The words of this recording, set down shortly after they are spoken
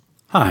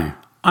Hi,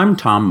 I'm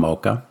Tom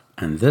Mocha,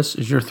 and this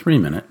is your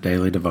 3-minute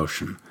daily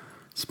devotion,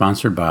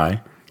 sponsored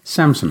by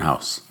Samson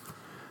House.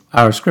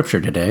 Our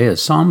scripture today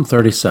is Psalm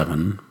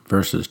 37,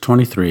 verses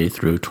 23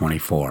 through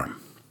 24.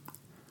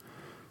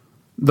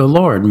 The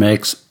Lord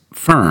makes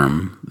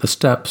firm the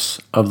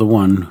steps of the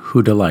one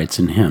who delights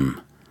in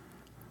him.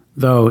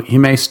 Though he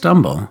may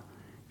stumble,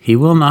 he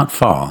will not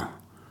fall,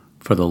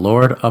 for the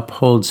Lord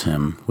upholds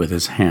him with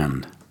his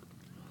hand.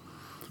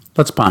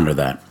 Let's ponder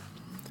that.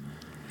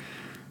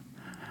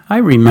 I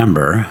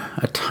remember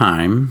a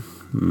time,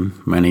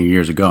 many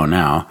years ago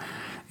now,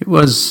 it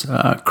was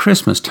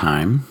Christmas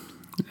time,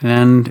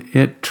 and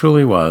it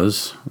truly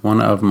was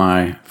one of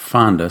my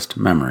fondest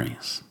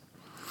memories.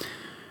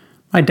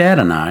 My dad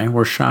and I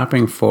were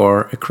shopping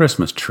for a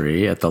Christmas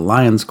tree at the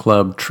Lions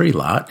Club tree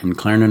lot in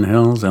Clarendon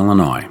Hills,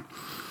 Illinois.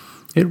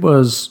 It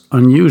was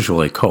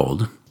unusually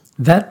cold.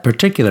 That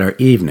particular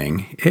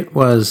evening, it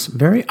was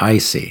very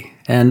icy,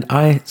 and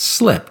I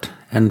slipped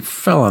and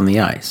fell on the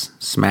ice,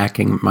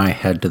 smacking my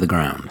head to the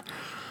ground.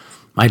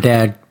 My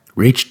dad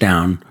reached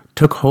down,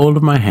 took hold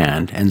of my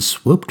hand, and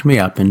swooped me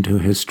up into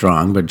his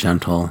strong but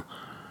gentle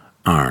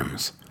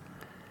arms.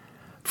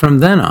 From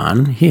then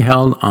on, he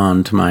held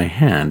on to my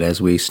hand as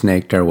we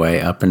snaked our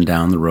way up and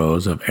down the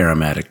rows of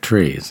aromatic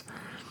trees.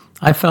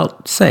 I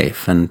felt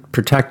safe and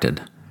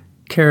protected,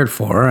 cared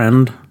for,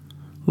 and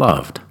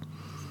loved.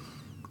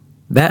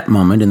 That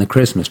moment in the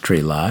Christmas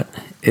tree lot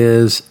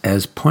is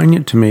as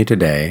poignant to me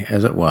today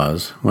as it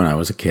was when I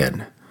was a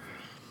kid.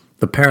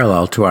 The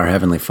parallel to our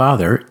Heavenly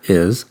Father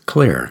is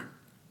clear.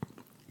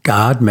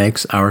 God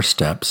makes our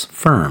steps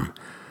firm.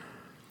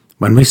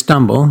 When we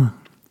stumble,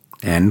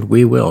 and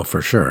we will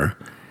for sure,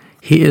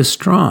 He is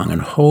strong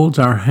and holds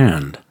our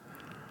hand.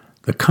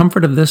 The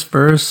comfort of this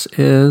verse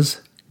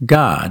is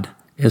God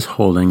is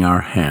holding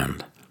our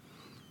hand.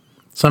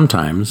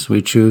 Sometimes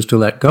we choose to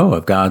let go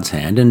of God's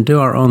hand and do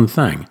our own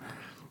thing,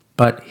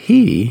 but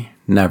He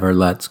never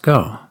lets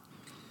go.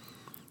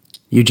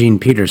 Eugene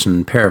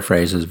Peterson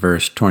paraphrases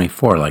verse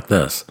 24 like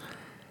this: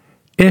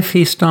 "If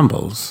he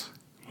stumbles,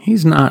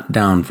 he's not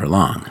down for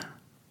long.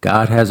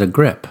 God has a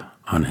grip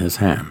on his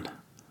hand."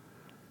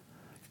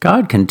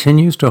 God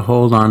continues to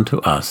hold on to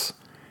us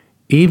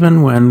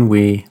even when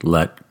we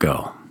let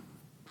go.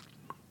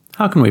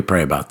 How can we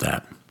pray about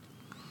that?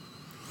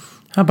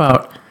 How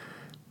about,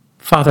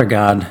 Father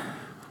God,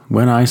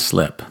 when I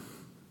slip,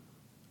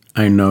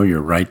 I know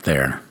you're right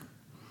there.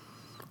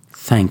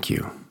 Thank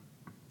you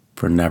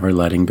for never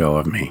letting go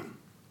of me.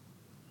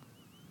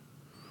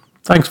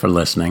 Thanks for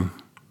listening,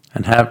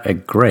 and have a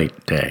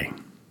great day.